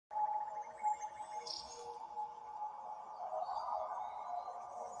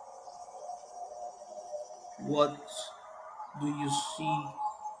What do you see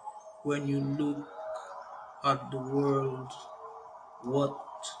when you look at the world? What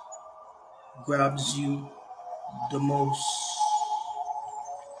grabs you the most?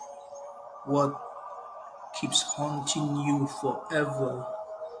 What keeps haunting you forever?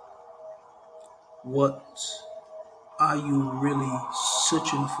 What are you really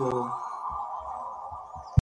searching for?